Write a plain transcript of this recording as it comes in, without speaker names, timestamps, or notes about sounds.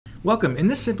Welcome. In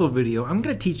this simple video, I'm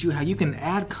going to teach you how you can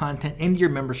add content into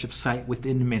your membership site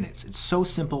within minutes. It's so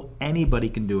simple, anybody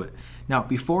can do it. Now,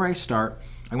 before I start,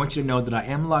 I want you to know that I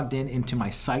am logged into my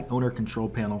site owner control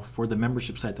panel for the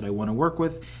membership site that I want to work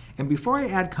with. And before I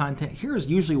add content,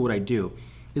 here's usually what I do,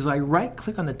 is I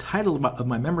right-click on the title of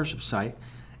my membership site,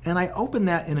 and I open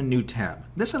that in a new tab.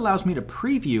 This allows me to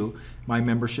preview my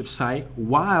membership site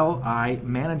while I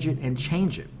manage it and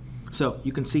change it. So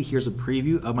you can see here's a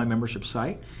preview of my membership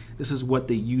site. This is what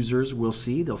the users will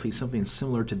see. They'll see something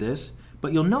similar to this,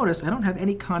 but you'll notice I don't have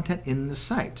any content in the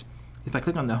site. If I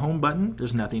click on the home button,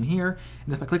 there's nothing here.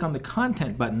 And if I click on the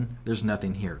content button, there's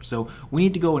nothing here. So we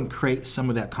need to go and create some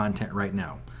of that content right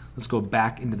now. Let's go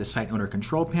back into the site owner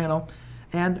control panel.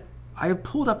 And I have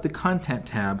pulled up the content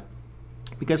tab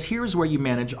because here's where you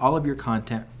manage all of your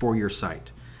content for your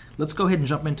site. Let's go ahead and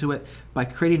jump into it by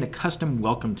creating a custom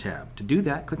welcome tab. To do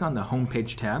that, click on the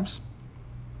homepage tabs.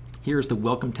 Here's the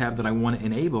welcome tab that I want to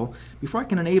enable. Before I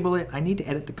can enable it, I need to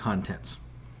edit the contents.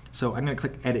 So I'm going to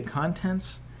click Edit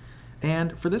Contents.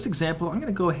 And for this example, I'm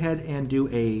going to go ahead and do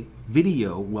a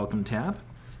video welcome tab.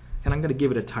 And I'm going to give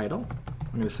it a title.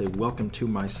 I'm going to say Welcome to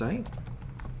my site.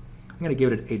 I'm going to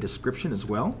give it a description as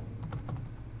well.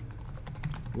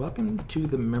 Welcome to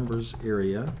the members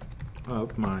area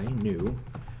of my new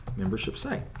membership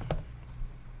site.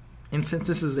 And since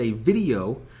this is a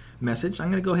video message, I'm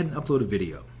going to go ahead and upload a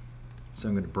video. So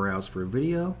I'm going to browse for a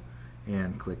video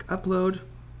and click Upload.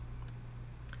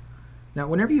 Now,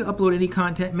 whenever you upload any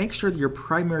content, make sure that your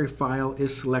primary file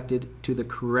is selected to the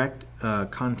correct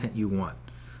content you want.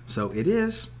 So it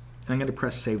is, and I'm going to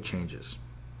press Save Changes.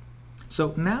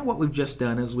 So now what we've just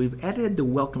done is we've edited the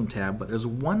Welcome tab, but there's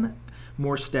one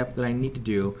more step that I need to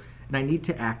do, and I need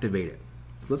to activate it.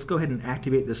 So let's go ahead and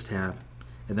activate this tab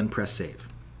and then press Save.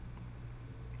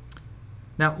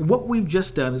 Now, what we've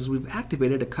just done is we've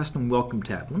activated a custom welcome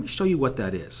tab. Let me show you what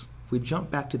that is. If we jump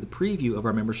back to the preview of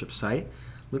our membership site,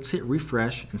 let's hit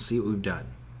refresh and see what we've done.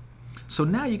 So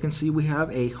now you can see we have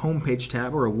a homepage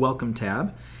tab or a welcome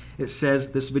tab. It says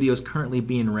this video is currently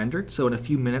being rendered, so in a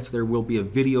few minutes there will be a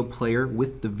video player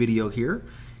with the video here.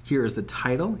 Here is the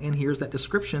title, and here's that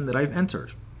description that I've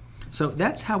entered. So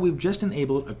that's how we've just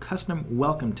enabled a custom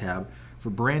welcome tab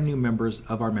for brand new members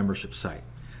of our membership site.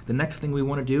 The next thing we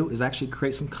want to do is actually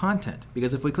create some content,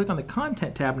 because if we click on the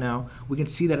content tab now, we can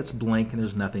see that it's blank and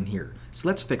there's nothing here. So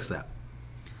let's fix that.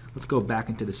 Let's go back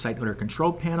into the site owner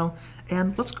control panel,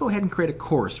 and let's go ahead and create a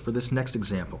course for this next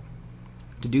example.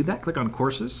 To do that, click on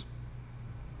Courses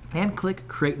and click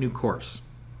Create New Course.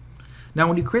 Now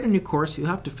when you create a new course, you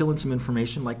have to fill in some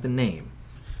information like the name.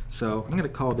 So I'm going to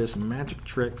call this Magic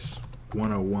Tricks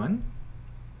 101.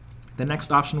 The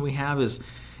next option we have is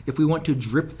if we want to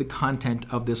drip the content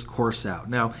of this course out.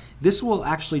 Now this will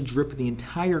actually drip the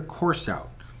entire course out.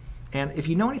 And if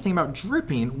you know anything about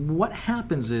dripping, what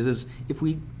happens is if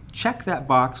we check that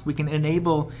box, we can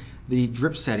enable the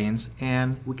drip settings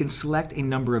and we can select a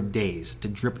number of days to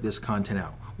drip this content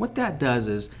out. What that does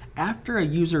is after a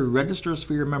user registers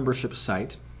for your membership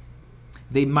site,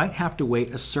 they might have to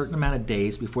wait a certain amount of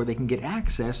days before they can get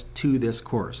access to this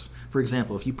course. For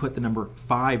example, if you put the number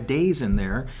 5 days in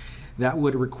there, that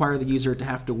would require the user to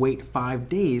have to wait 5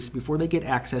 days before they get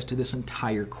access to this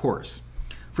entire course.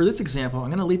 For this example, I'm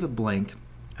going to leave it blank,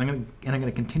 and I'm going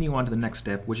to continue on to the next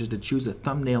step, which is to choose a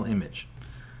thumbnail image.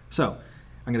 So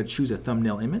I'm going to choose a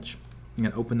thumbnail image. I'm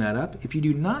going to open that up. If you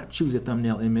do not choose a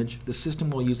thumbnail image, the system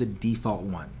will use a default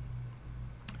one.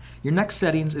 Your next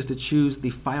settings is to choose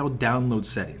the file download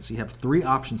settings. You have 3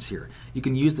 options here. You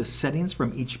can use the settings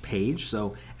from each page.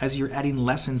 So as you're adding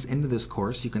lessons into this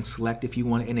course, you can select if you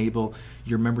want to enable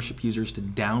your membership users to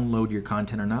download your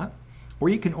content or not. Or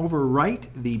you can overwrite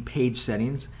the page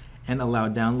settings and allow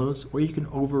downloads, or you can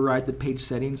override the page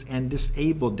settings and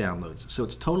disable downloads. So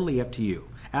it's totally up to you.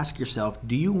 Ask yourself,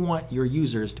 do you want your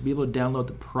users to be able to download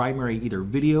the primary either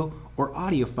video or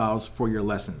audio files for your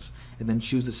lessons? And then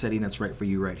choose the setting that's right for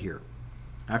you right here.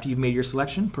 After you've made your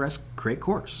selection, press Create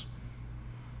Course.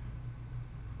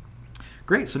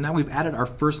 Great, so now we've added our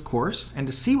first course, and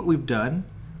to see what we've done,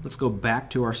 let's go back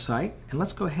to our site and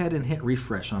let's go ahead and hit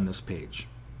refresh on this page.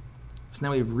 So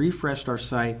now we've refreshed our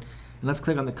site, and let's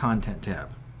click on the Content tab.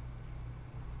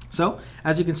 So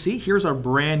as you can see, here's our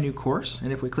brand new course,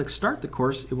 and if we click Start the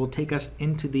course, it will take us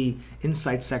into the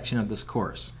Insights section of this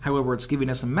course. However, it's giving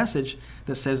us a message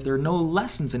that says there are no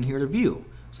lessons in here to view.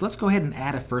 So let's go ahead and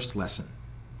add a first lesson.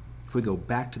 If we go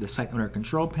back to the Site Owner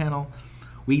Control panel,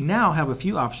 we now have a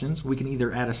few options. We can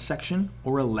either add a section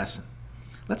or a lesson.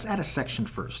 Let's add a section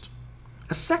first.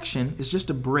 A section is just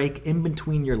a break in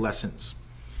between your lessons.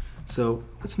 So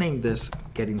let's name this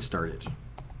Getting Started.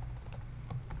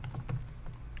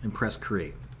 and press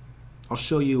create. I'll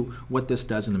show you what this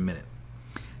does in a minute.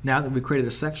 Now that we've created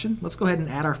a section, let's go ahead and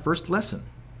add our first lesson.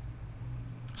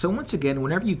 So once again,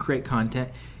 whenever you create content,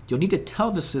 you'll need to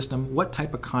tell the system what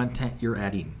type of content you're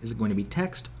adding. Is it going to be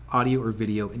text, audio, or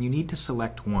video? And you need to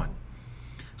select one.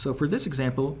 So for this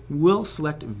example, we'll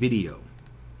select video.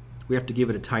 We have to give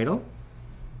it a title.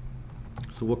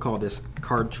 So we'll call this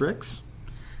Card Tricks.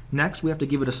 Next, we have to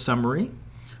give it a summary.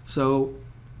 So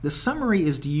the summary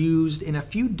is used in a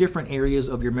few different areas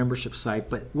of your membership site,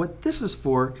 but what this is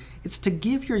for, it's to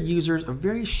give your users a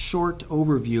very short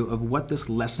overview of what this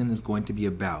lesson is going to be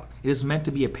about. It is meant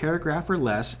to be a paragraph or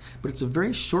less, but it's a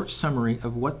very short summary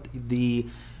of what the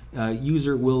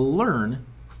user will learn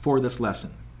for this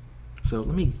lesson. So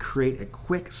let me create a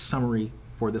quick summary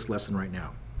for this lesson right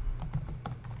now.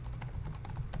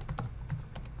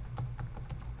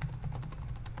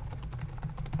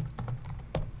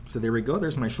 So there we go,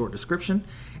 there's my short description.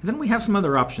 And then we have some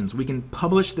other options. We can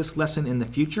publish this lesson in the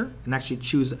future and actually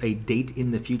choose a date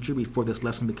in the future before this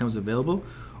lesson becomes available,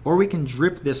 or we can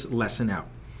drip this lesson out.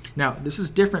 Now, this is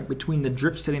different between the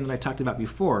drip setting that I talked about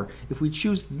before. If we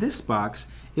choose this box,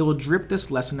 it will drip this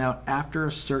lesson out after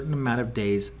a certain amount of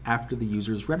days after the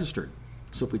user is registered.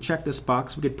 So if we check this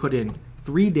box, we could put in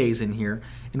 3 days in here,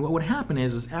 and what would happen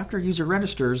is after a user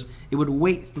registers, it would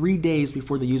wait 3 days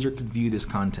before the user could view this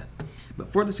content.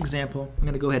 But for this example, I'm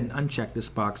going to go ahead and uncheck this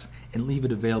box and leave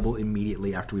it available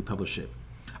immediately after we publish it.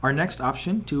 Our next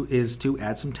option is to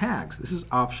add some tags. This is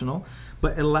optional,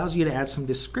 but it allows you to add some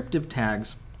descriptive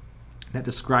tags that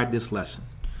describe this lesson.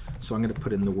 So I'm going to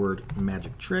put in the word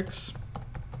magic tricks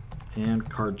and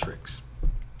card tricks.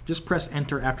 Just press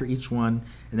enter after each one,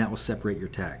 and that will separate your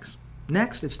tags.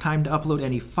 Next, it's time to upload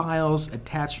any files,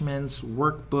 attachments,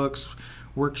 workbooks,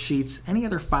 worksheets, any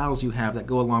other files you have that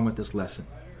go along with this lesson.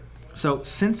 So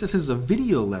since this is a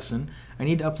video lesson, I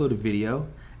need to upload a video,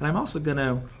 and I'm also going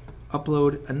to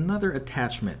upload another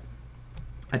attachment,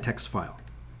 a text file.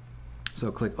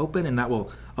 So click open, and that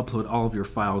will upload all of your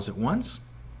files at once.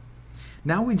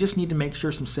 Now we just need to make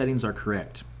sure some settings are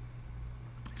correct.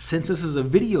 Since this is a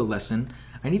video lesson,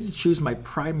 I need to choose my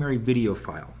primary video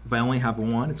file. If I only have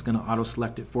one, it's going to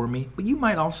auto-select it for me. But you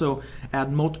might also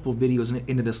add multiple videos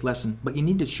into this lesson, but you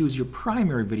need to choose your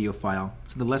primary video file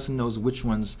so the lesson knows which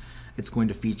ones it's going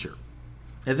to feature.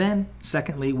 And then,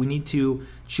 secondly, we need to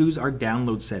choose our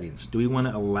download settings. Do we want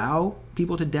to allow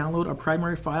people to download our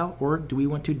primary file, or do we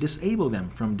want to disable them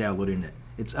from downloading it?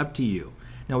 It's up to you.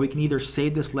 Now, we can either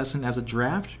save this lesson as a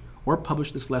draft or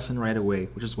publish this lesson right away,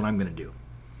 which is what I'm going to do.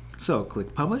 So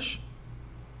click Publish.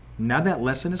 Now that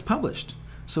lesson is published.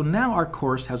 So now our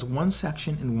course has one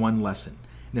section and one lesson.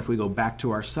 And if we go back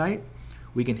to our site,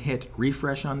 we can hit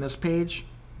refresh on this page.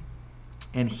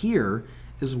 And here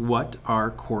is what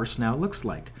our course now looks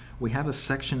like. We have a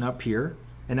section up here.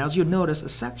 And as you'll notice, a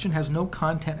section has no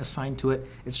content assigned to it.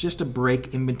 It's just a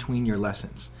break in between your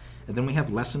lessons. And then we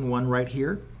have lesson 1 right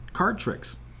here, card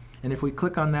tricks. And if we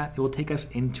click on that, it will take us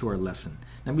into our lesson.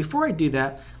 Now before I do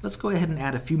that, let's go ahead and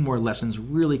add a few more lessons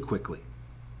really quickly.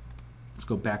 Let's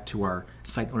go back to our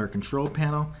Site Owner Control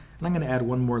panel, and I'm going to add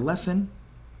one more lesson.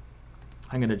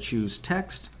 I'm going to choose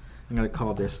text. I'm going to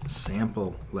call this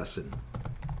sample lesson.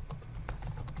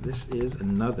 This is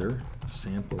another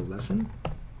sample lesson.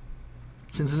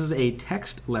 Since this is a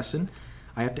text lesson,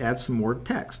 I have to add some more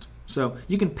text. So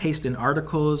you can paste in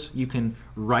articles, you can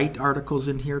write articles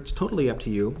in here, it's totally up to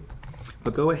you.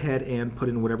 But go ahead and put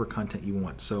in whatever content you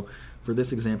want. So for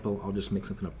this example, I'll just make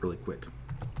something up really quick.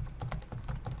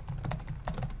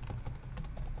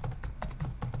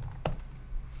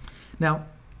 Now,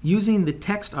 using the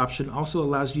text option also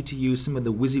allows you to use some of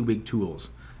the WYSIWYG tools.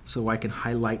 So I can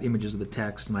highlight images of the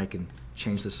text, and I can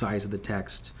change the size of the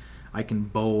text. I can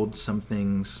bold some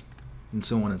things, and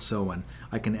so on and so on.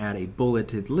 I can add a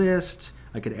bulleted list.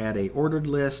 I could add a ordered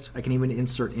list. I can even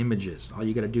insert images. All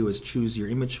you got to do is choose your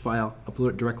image file,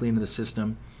 upload it directly into the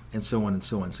system, and so on and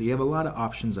so on. So you have a lot of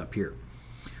options up here.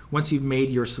 Once you've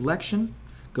made your selection,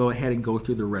 go ahead and go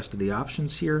through the rest of the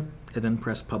options here, and then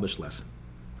press Publish Lesson.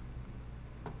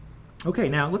 Okay,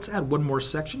 now let's add one more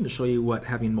section to show you what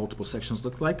having multiple sections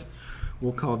looks like.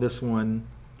 We'll call this one,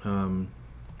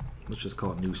 let's just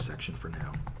call it New Section for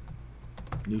now.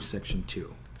 New Section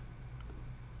 2.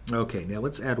 Okay, now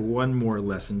let's add one more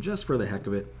lesson just for the heck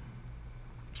of it.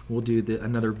 We'll do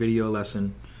another video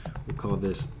lesson. We'll call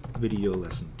this Video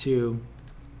Lesson 2.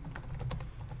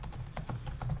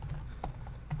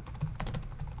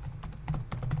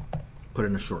 Put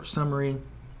in a short summary.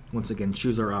 Once again,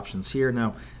 choose our options here.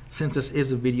 Now, since this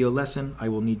is a video lesson, I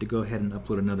will need to go ahead and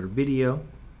upload another video.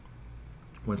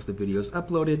 Once the video is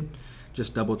uploaded,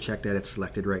 just double check that it's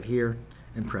selected right here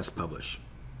and press Publish.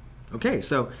 Okay,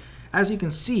 so as you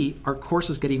can see, our course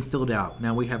is getting filled out.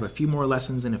 Now we have a few more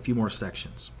lessons and a few more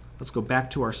sections. Let's go back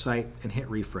to our site and hit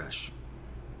refresh.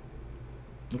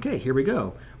 Okay, here we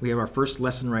go. We have our first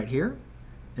lesson right here.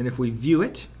 And if we view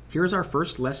it, here's our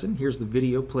first lesson. Here's the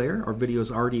video player. Our video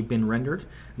has already been rendered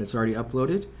and it's already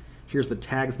uploaded. Here's the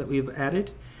tags that we've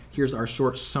added. Here's our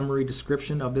short summary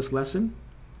description of this lesson.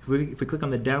 If we click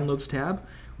on the Downloads tab,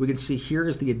 we can see here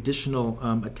is the additional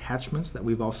attachments that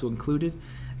we've also included,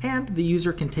 and the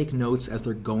user can take notes as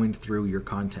they're going through your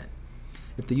content.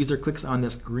 If the user clicks on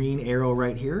this green arrow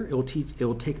right here, it will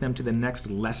take them to the next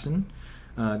lesson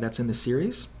that's in the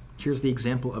series. Here's the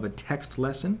example of a text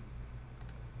lesson.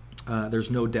 There's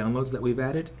no downloads that we've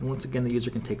added, and once again the user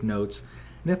can take notes.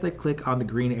 And if they click on the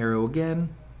green arrow again,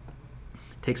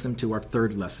 it takes them to our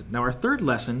third lesson. Now our third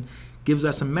lesson gives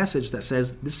us a message that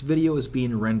says this video is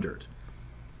being rendered.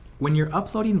 When you're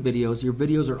uploading videos, your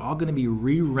videos are all going to be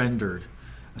re-rendered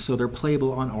so they're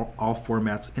playable on all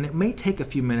formats, and it may take a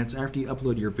few minutes after you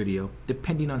upload your video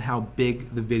depending on how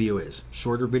big the video is.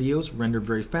 Shorter videos render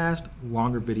very fast,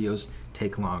 longer videos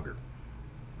take longer.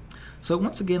 So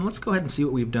once again, let's go ahead and see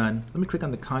what we've done. Let me click on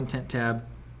the Content tab.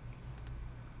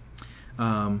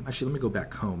 Actually, let me go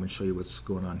back home and show you what's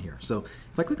going on here. So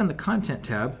if I click on the Content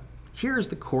tab, here's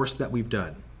the course that we've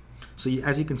done. So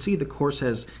as you can see, the course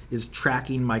is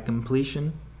tracking my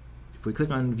completion. If we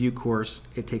click on View Course,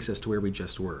 it takes us to where we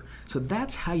just were. So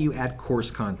that's how you add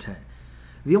course content.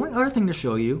 The only other thing to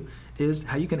show you is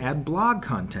how you can add blog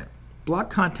content. Blog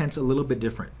content's a little bit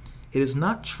different. It is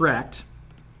not tracked.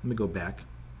 Let me go back.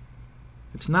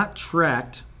 It's not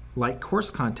tracked like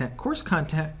course content. Course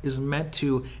content is meant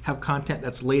to have content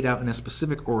that's laid out in a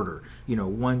specific order,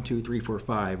 1, 2, 3, 4,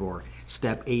 5, or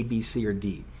step A, B, C, or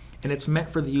D. And it's meant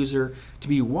for the user to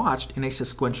be watched in a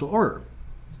sequential order.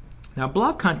 Now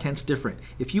blog content's different.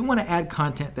 If you want to add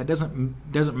content that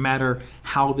doesn't matter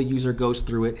how the user goes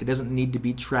through it, it doesn't need to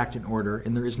be tracked in order,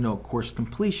 and there is no course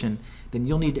completion, then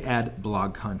you'll need to add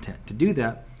blog content. To do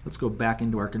that, let's go back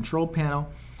into our control panel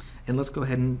and let's go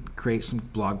ahead and create some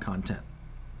blog content.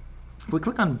 If we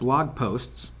click on blog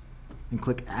posts and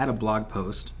click add a blog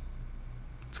post,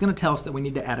 it's going to tell us that we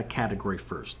need to add a category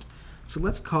first. So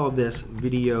let's call this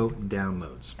video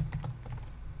downloads.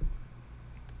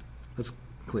 Let's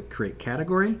click create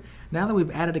category. Now that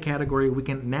we've added a category, we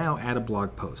can now add a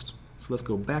blog post. So let's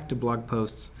go back to blog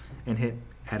posts and hit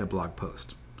add a blog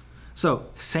post. So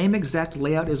same exact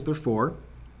layout as before.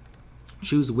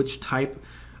 Choose which type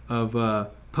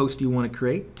of post you want to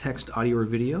create, text, audio, or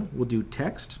video. We'll do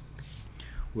text.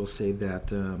 We'll say that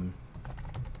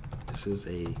this is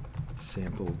a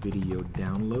sample video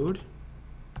download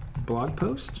blog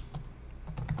post.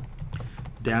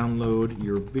 Download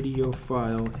your video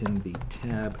file in the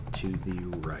tab to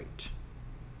the right.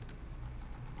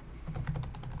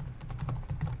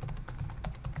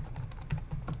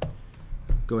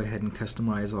 Go ahead and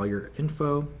customize all your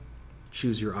info.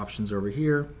 Choose your options over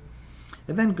here.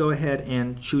 And then go ahead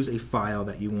and choose a file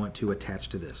that you want to attach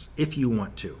to this, if you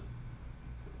want to.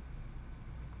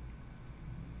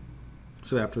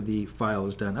 So after the file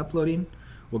is done uploading,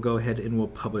 we'll go ahead and we'll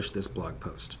publish this blog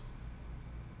post.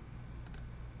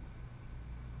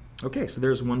 Okay, so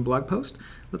there's one blog post.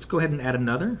 Let's go ahead and add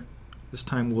another. This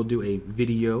time we'll do a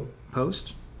video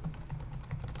post.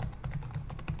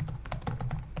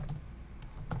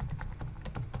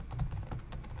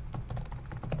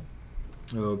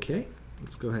 Okay,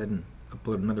 let's go ahead and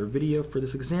upload another video for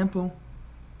this example.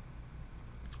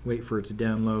 Wait for it to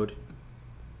download,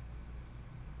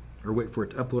 or wait for it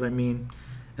to upload, and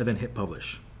then hit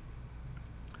publish.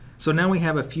 So now we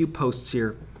have a few posts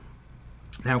here.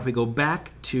 Now if we go back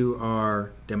to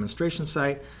our demonstration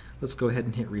site, let's go ahead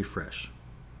and hit refresh.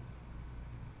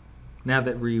 Now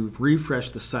that we've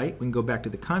refreshed the site, we can go back to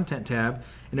the Content tab,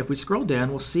 and if we scroll down,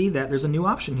 we'll see that there's a new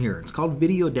option here. It's called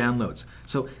Video Downloads.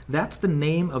 So that's the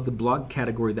name of the blog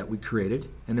category that we created,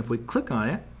 and if we click on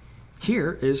it,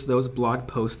 here is those blog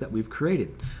posts that we've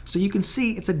created. So you can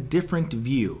see it's a different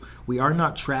view. We are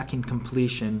not tracking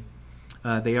completion.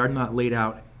 They are not laid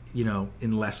out,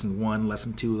 in lesson 1,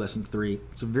 lesson 2, lesson 3.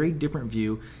 It's a very different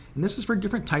view, and this is for a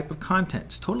different type of content.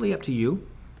 It's totally up to you.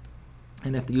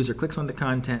 And if the user clicks on the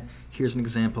content, here's an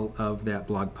example of that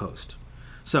blog post.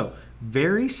 So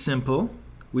very simple.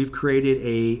 We've created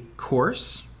a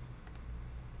course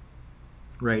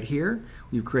right here.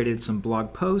 We've created some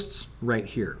blog posts right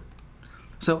here.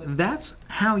 So that's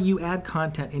how you add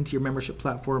content into your membership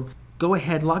platform. Go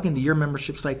ahead, log into your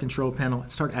membership site control panel,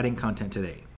 and start adding content today.